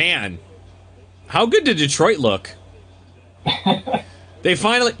 man, how good did Detroit look? They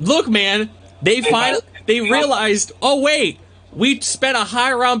finally, look, man, they realized, oh, wait, we spent a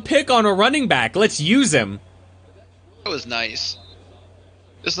high round pick on a running back. Let's use him. That was nice.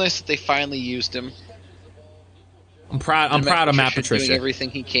 It was nice that they finally used him. I'm proud of Matt Patricia. Doing everything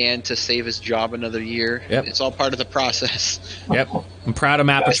he can to save his job another year. Yep. It's all part of the process. Yep. I'm proud of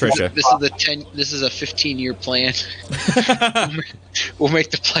Matt Patricia. This is a 15-year plan. We'll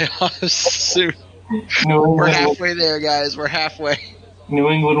make the playoffs soon. We're halfway there, guys. We're halfway. New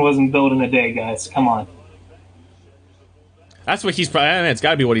England wasn't built in a day, guys. Come on. That's what he's probably. I mean, it's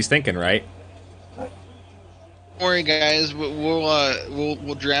got to be what he's thinking, right? Don't worry, guys.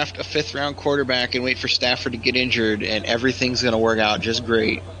 We'll draft a 5th-round quarterback and wait for Stafford to get injured, and everything's gonna work out just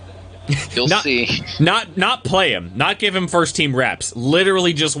great. You'll see. Not play him. Not give him first-team reps.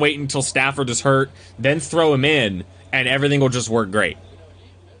 Literally, just wait until Stafford is hurt, then throw him in, and everything will just work great.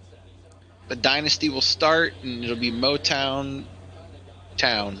 The dynasty will start, and it'll be Motown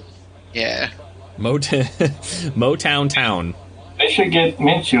Town. Yeah. Motown Town. They should get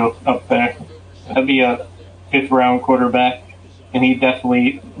Minshew up there. That'd be a 5th-round quarterback, and he'd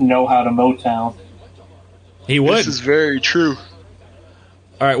definitely know how to Motown. He would. This is very true.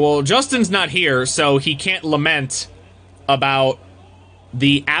 All right, well, Justin's not here, so he can't lament about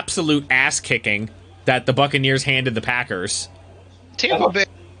the absolute ass-kicking that the Buccaneers handed the Packers. Tampa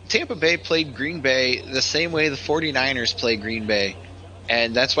Bay played Green Bay the same way the 49ers played Green Bay,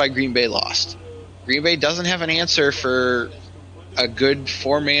 and that's why Green Bay lost. Green Bay doesn't have an answer for a good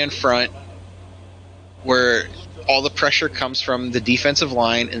 4-man front where all the pressure comes from the defensive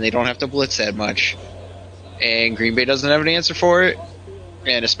line and they don't have to blitz that much. And Green Bay doesn't have an answer for it.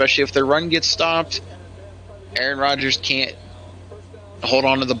 And especially if their run gets stopped, Aaron Rodgers can't hold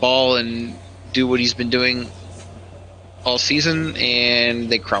on to the ball and do what he's been doing all season, and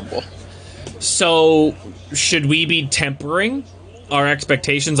they crumble. So, should we be tempering our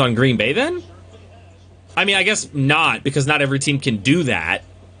expectations on Green Bay then? I mean, I guess not, because not every team can do that.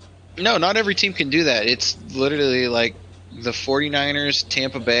 No, not every team can do that. It's literally like the 49ers,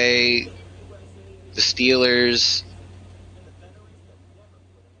 Tampa Bay, the Steelers.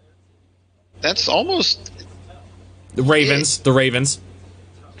 That's almost... The Ravens. The Ravens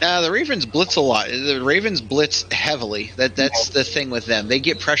blitz a lot. The Ravens blitz heavily. That's the thing with them. They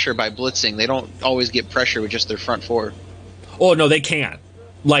get pressure by blitzing. They don't always get pressure with just their front 4. Oh, no, they can't.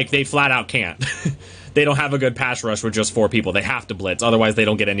 Like, they flat out can't. They don't have a good pass rush with just 4 people. They have to blitz. Otherwise, they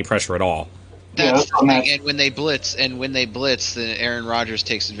don't get any pressure at all. That's the thing. And when they blitz, then Aaron Rodgers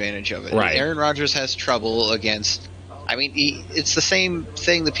takes advantage of it. Right. Aaron Rodgers has trouble against... I mean, it's the same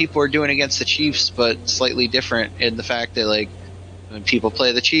thing that people are doing against the Chiefs, but slightly different in the fact that, like, when people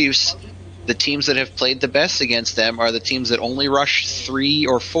play the Chiefs, the teams that have played the best against them are the teams that only rush 3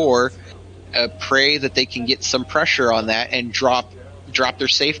 or 4, pray that they can get some pressure on that and drop their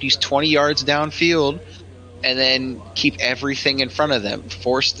safeties 20 yards downfield, and then keep everything in front of them.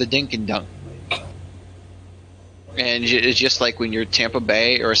 Force the dink and dunk. And it's just like when you're Tampa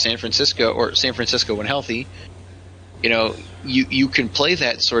Bay or San Francisco when healthy, you know, you can play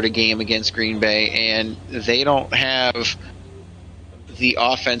that sort of game against Green Bay, and they don't have the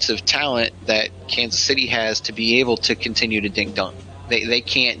offensive talent that Kansas City has to be able to continue to dink dunk. They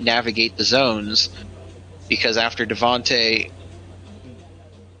can't navigate the zones because after Devontae,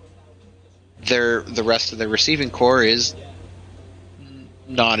 the rest of the receiving core is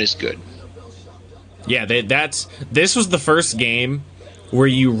not as good. Yeah, this was the first game where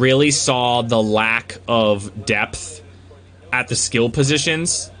you really saw the lack of depth at the skill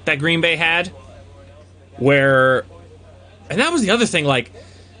positions that Green Bay had. And that was the other thing, like,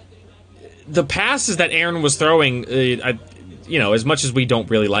 the passes that Aaron was throwing, as much as we don't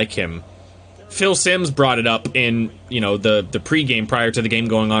really like him, Phil Simms brought it up in, the pregame prior to the game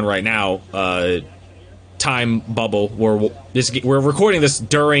going on right now, time bubble, where we're recording this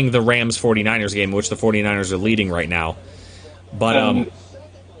during the Rams 49ers game, which the 49ers are leading right now. But,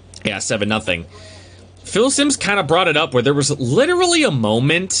 7-0. Phil Simms kind of brought it up where there was literally a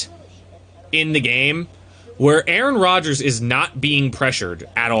moment in the game where Aaron Rodgers is not being pressured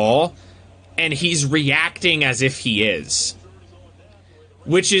at all, and he's reacting as if he is.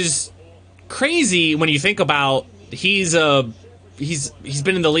 Which is crazy when you think about he's been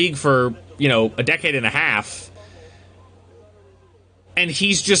in the league for, you know, a decade and a half, and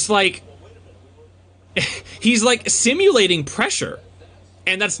he's just like he's like simulating pressure,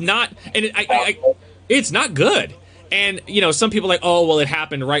 and that's not, and it's not good. And you know, some people are like, oh well, it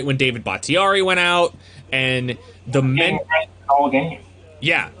happened right when David Bakhtiari went out, and the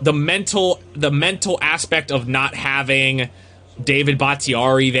mental aspect of not having David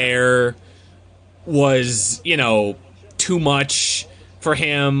Bakhtiari there was, you know, too much for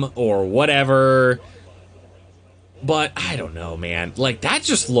him or whatever. But I don't know, man. Like, that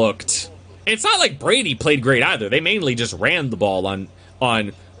just looked... It's not like Brady played great either. They mainly just ran the ball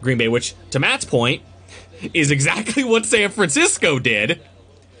on Green Bay, which, to Matt's point, is exactly what San Francisco did.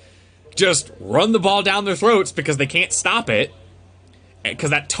 Just run the ball down their throats because they can't stop it. Because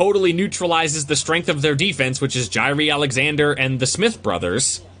that totally neutralizes the strength of their defense, which is Jaire Alexander and the Smith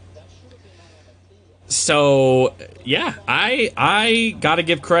brothers. So, yeah, I gotta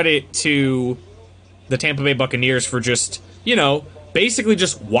give credit to the Tampa Bay Buccaneers for just, you know, basically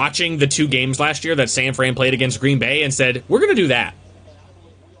just watching the 2 games last year that San Fran played against Green Bay and said, we're gonna do that.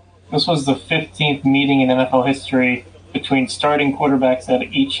 This was the 15th meeting in NFL history between starting quarterbacks that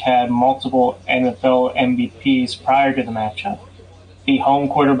each had multiple NFL MVPs prior to the matchup. The home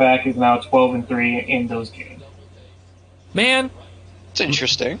quarterback is now 12-3 in those games. Man, it's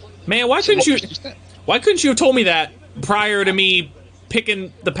interesting. Man, why couldn't you have told me that prior to me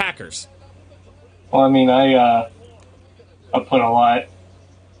picking the Packers? Well, I mean, I put a lot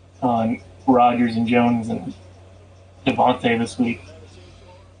on Rodgers and Jones and Devontae this week.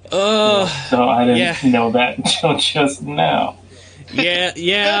 So I didn't know that until just now.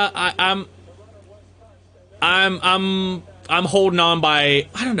 I'm holding on by,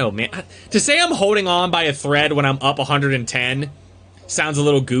 I don't know, man. To say I'm holding on by a thread when I'm up 110 sounds a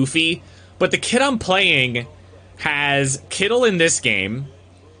little goofy, but the kid I'm playing has Kittle in this game.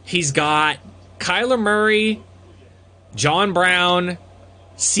 He's got Kyler Murray, John Brown,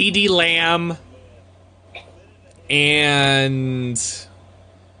 CeeDee Lamb, and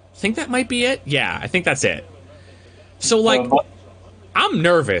I think that might be it. Yeah, I think that's it. So, like, I'm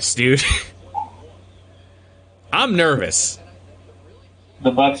nervous, dude. I'm nervous.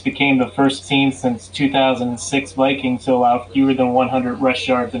 The Bucs became the first team since 2006 Vikings to allow fewer than 100 rush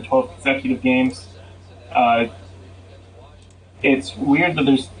yards in 12 consecutive games. It's weird that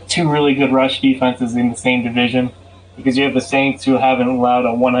there's 2 really good rush defenses in the same division, because you have the Saints, who haven't allowed a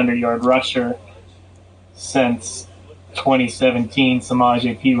 100-yard rusher since 2017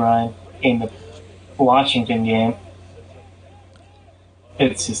 Samaje Perine in the Washington game.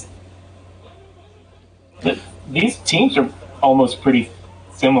 It's just... These teams are almost pretty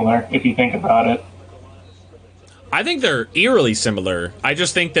similar, if you think about it. I think they're eerily similar. I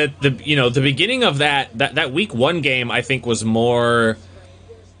just think that the beginning of that week 1 game, I think, was more,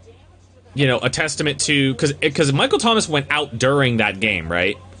 you know, a testament to, because Michael Thomas went out during that game,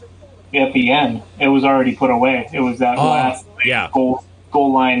 right? At the end, it was already put away. It was that last goal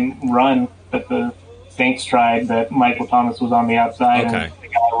line run that the Saints tried, that Michael Thomas was on the outside and the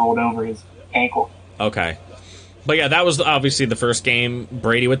guy rolled over his ankle. Okay. But yeah, that was obviously the first game,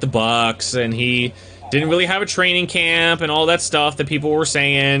 Brady with the Bucs, and he didn't really have a training camp and all that stuff that people were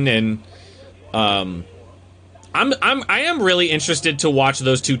saying, and I am really interested to watch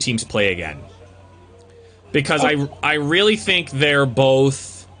those 2 teams play again, because I really think they're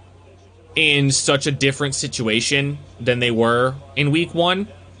both in such a different situation than they were in week 1,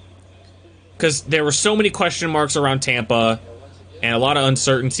 because there were so many question marks around Tampa and a lot of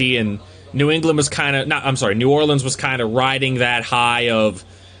uncertainty, and New Orleans was kind of riding that high of,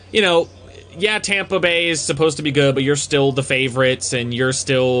 you know, yeah, Tampa Bay is supposed to be good, but you're still the favorites, and you're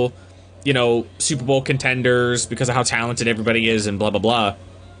still, you know, Super Bowl contenders because of how talented everybody is, and blah, blah,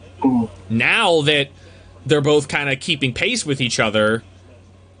 blah. Now that they're both kind of keeping pace with each other,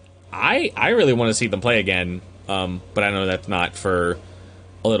 I really want to see them play again, but I know that's not for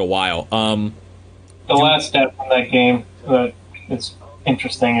a little while. The last step from that game that is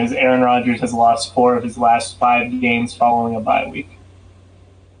interesting is Aaron Rodgers has lost 4 of his last 5 games following a bye week.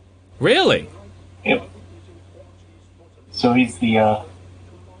 Really? Yep. So he's the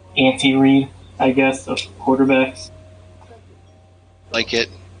anti-Reid, I guess, of quarterbacks. Like it.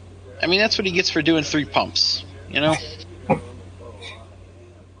 I mean, that's what he gets for doing 3 pumps, you know?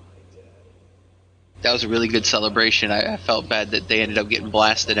 That was a really good celebration. I felt bad that they ended up getting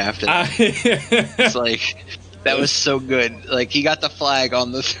blasted after that. It's like... That was so good. Like, he got the flag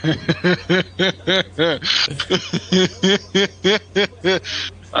on the...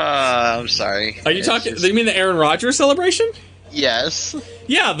 I'm sorry. Are you talking... You mean the Aaron Rodgers celebration? Yes.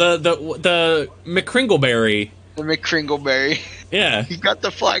 Yeah, the McCringleberry. The McCringleberry. Yeah. He got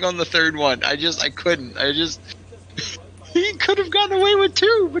the flag on the third one. I couldn't. He could have gotten away with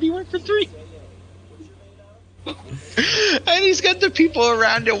 2, but he went for 3. And he's got the people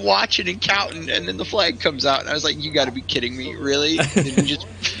around him watching and counting, and then the flag comes out, and I was like, "You got to be kidding me! Really? Did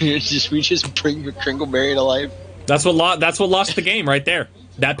we just bring McCringleberry to life?" That's what lost the game right there.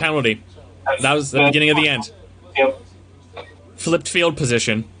 That penalty. That was the beginning of the end. Yep. Flipped field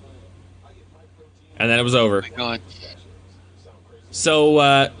position, and then it was over. Oh my God.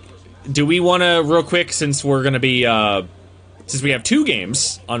 So, do we want to real quick, since we're going to be since we have 2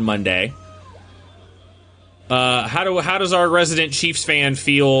 games on Monday? How does our resident Chiefs fan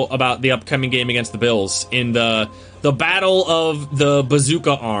feel about the upcoming game against the Bills in the battle of the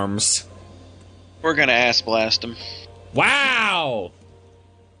bazooka arms? We're gonna ass blast him. Wow!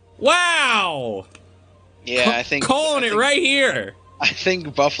 Wow! Yeah, I think calling it right here. I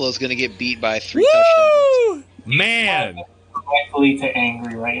think Buffalo's gonna get beat by 3 Woo! touchdowns. Man, Rightfully to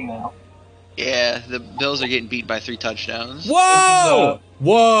angry right now. Yeah, the Bills are getting beat by 3 touchdowns. whoa,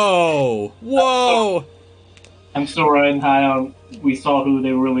 whoa! I'm still riding high on. We saw who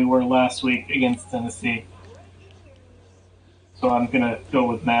they really were last week against Tennessee. So I'm gonna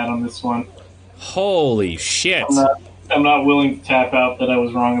go with Matt on this one. Holy shit! I'm not willing to tap out that I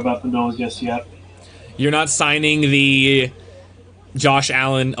was wrong about the Bills just yet. You're not signing the Josh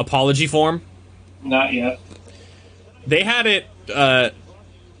Allen apology form? Not yet. They had it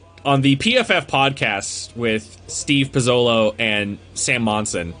on the PFF podcast with Steve Pizzolo and Sam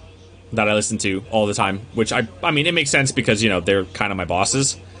Monson that I listen to all the time, which I mean, it makes sense because, they're kind of my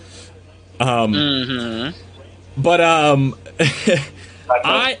bosses. But, well,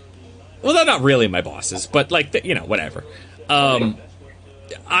 they're not really my bosses, but, whatever.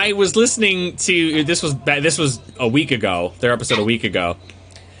 I was listening to, this was a week ago, their episode a week ago,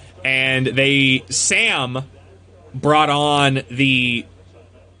 and Sam brought on the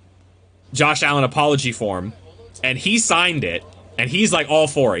Josh Allen apology form, and he signed it, and he's like all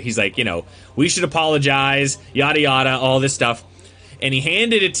for it. He's like, we should apologize, yada yada, all this stuff. And he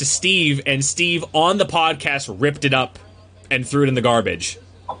handed it to Steve, and Steve on the podcast ripped it up and threw it in the garbage.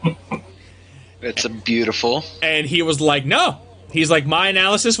 It's beautiful. And he was like, no. He's like, my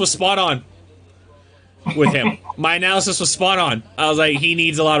analysis was spot on with him. My analysis was spot on. I was like, he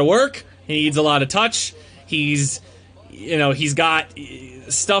needs a lot of work. He needs a lot of touch. He's got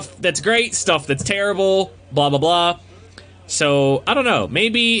stuff that's great, stuff that's terrible, blah, blah, blah. So, I don't know.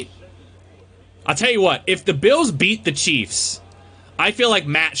 Maybe, I'll tell you what, if the Bills beat the Chiefs, I feel like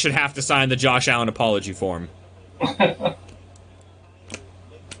Matt should have to sign the Josh Allen apology form.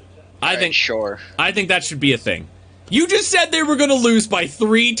 I think that should be a thing. You just said they were going to lose by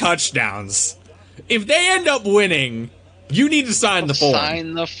 3 touchdowns. If they end up winning, you need to sign the form.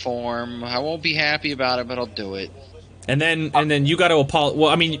 Sign the form. I won't be happy about it, but I'll do it. And then you got to apologize. Well,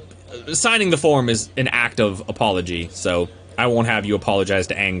 I mean, signing the form is an act of apology, so I won't have you apologize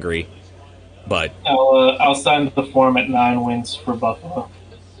to Angry. But I'll sign the form at 9 wins for Buffalo.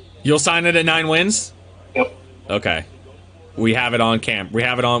 You'll sign it at 9 wins? Yep. Okay. We have it on camp. We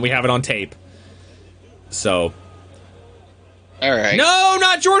have it on tape. So. All right. No,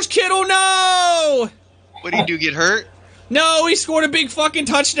 not George Kittle. No. What did he do? Get hurt? No, he scored a big fucking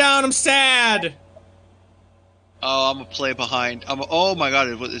touchdown. I'm sad. Oh, I'm a play behind. Oh my god,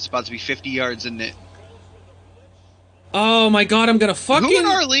 it's about to be 50 yards, isn't it? Oh my god, I'm gonna fucking. Who in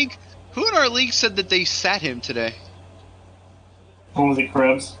our league said that they sat him today? When was it,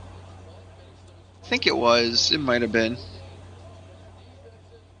 Krebs? I think it was. It might have been.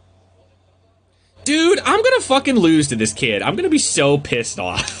 Dude, I'm gonna fucking lose to this kid. I'm gonna be so pissed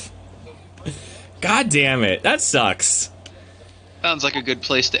off. God damn it. That sucks. Sounds like a good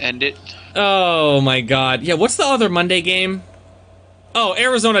place to end it. Oh my god. Yeah, what's the other Monday game? Oh,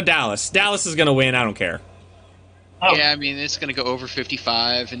 Arizona-Dallas. Dallas is gonna win. I don't care. Oh. Yeah, I mean, it's going to go over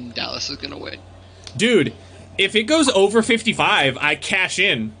 55, and Dallas is going to win. Dude, if it goes over 55, I cash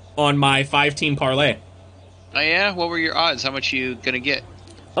in on my 5-team parlay. Oh, yeah? What were your odds? How much you going to get?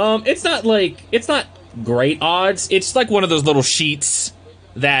 It's not great odds. It's like one of those little sheets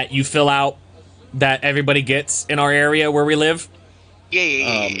that you fill out that everybody gets in our area where we live.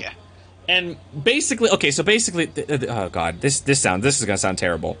 Yeah. And basically, oh god, this is gonna sound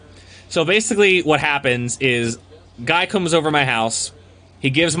terrible. So basically, what happens is, guy comes over my house.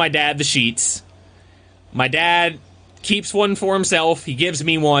 He gives my dad the sheets. My dad keeps one for himself. He gives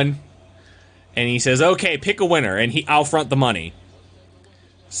me one, and he says, "Okay, pick a winner," and I'll front the money.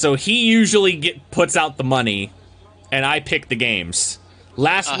 So he usually puts out the money, and I pick the games.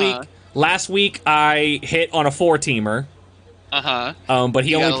 Last week I hit on a 4-teamer, But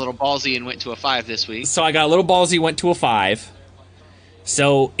he You only got a little ballsy and went to a 5 this week. So I got a little ballsy, went to a 5.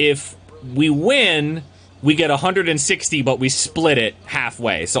 So if we win, we get 160, but we split it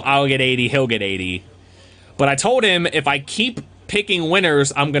halfway. So I'll get 80, he'll get 80. But I told him if I keep picking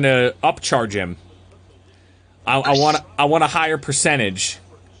winners, I'm gonna upcharge him. I want a higher percentage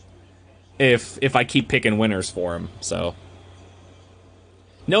if I keep picking winners for him. So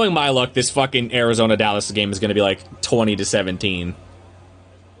knowing my luck, this fucking Arizona Dallas game is gonna be like 20-17.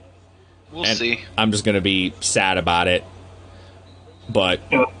 We'll And see. I'm just gonna be sad about it. But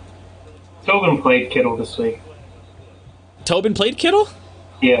Yeah. Tobin played Kittle this week. Tobin played Kittle?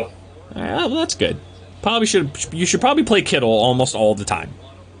 Yeah. Well, that's good. You should probably play Kittle almost all the time.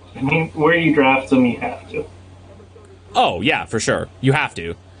 I mean, where you draft him, you have to. Oh, yeah, for sure. You have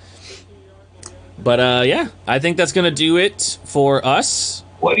to. But, yeah, I think that's going to do it for us.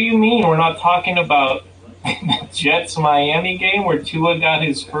 What do you mean? We're not talking about the Jets-Miami game where Tua got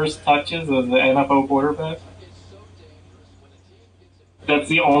his first touches as the NFL quarterback? That's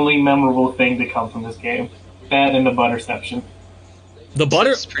the only memorable thing to come from this game. That and the butterception.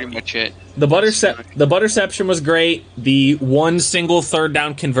 That's pretty much it. The butterception was great. The one single third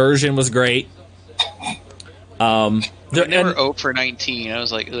down conversion was great. They were 0 for 19. I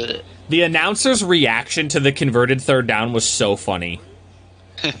was like, ugh. The announcer's reaction to the converted third down was so funny.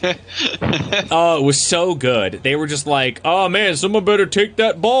 Oh, it was so good. They were just like, oh man, someone better take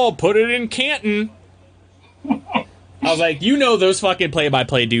that ball, put it in Canton. I was like, you know those fucking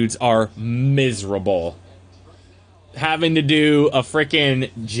play-by-play dudes are miserable. Having to do a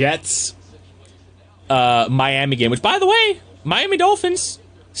freaking Jets Miami game, which, by the way, Miami Dolphins,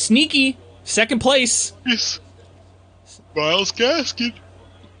 sneaky, second place. Yes. Miles Gaskin.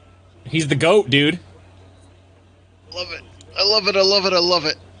 He's the GOAT, dude. Love it. I love it. I love it. I love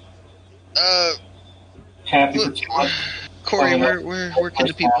it. Happy for Tua. Corey, where can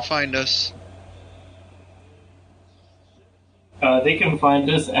the people find us? They can find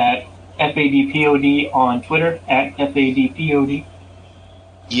us at FADPOD on Twitter, at FADPOD.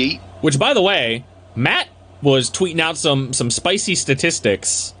 Yeet. Which, by the way, Matt was tweeting out some spicy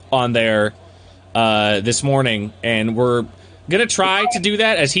statistics on there this morning, and we're going to try to do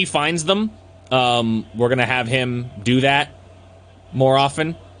that as he finds them. We're going to have him do that more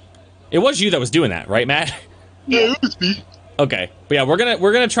often. It was you that was doing that, right, Matt? Yeah, it was me. Okay. But yeah, we're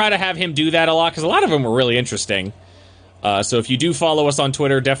gonna try to have him do that a lot, because a lot of them were really interesting. So if you do follow us on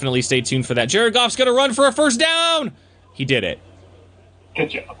Twitter, definitely stay tuned for that. Jared Goff's going to run for a first down! He did it. Good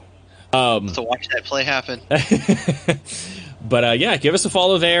job. To watch that play happen. But yeah, give us a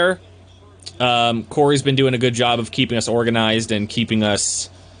follow there. Corey's been doing a good job of keeping us organized and keeping us,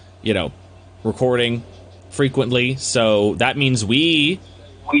 recording frequently. So that means we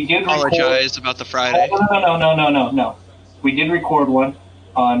did apologize about the Friday. No. We did record one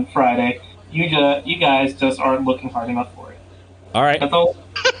on Friday. You guys just aren't looking hard enough for it. All right. That's all.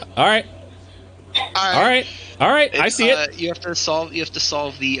 All right. I see it. You have to solve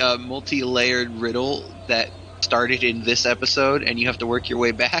the multi-layered riddle that started in this episode, and you have to work your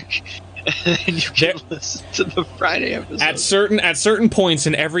way back. And you can listen to the Friday episode. At certain points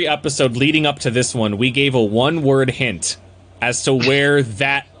in every episode leading up to this one, we gave a one-word hint as to where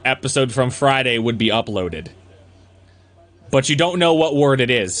that episode from Friday would be uploaded. But you don't know what word it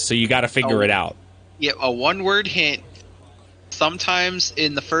is, so you got to figure it out. Yeah, a one-word hint. Sometimes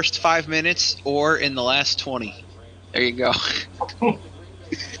in the first 5 minutes or in the last 20. There you go.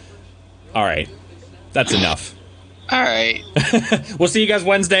 All right. That's enough. All right. We'll see you guys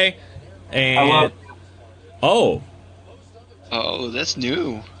Wednesday. And oh, that's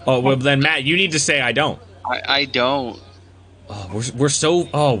new. Oh, well then, Matt, you need to say I don't. I don't.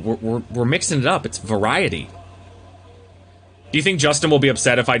 Oh, we're mixing it up. It's variety. Do you think Justin will be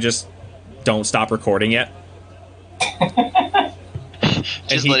upset if I just don't stop recording yet?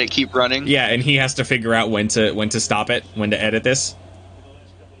 Just let it keep running. Yeah, and he has to figure out when to stop it, when to edit this.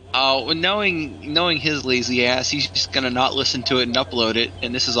 Oh, knowing his lazy ass, he's just gonna not listen to it and upload it,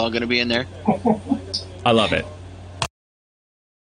 and this is all gonna be in there. I love it.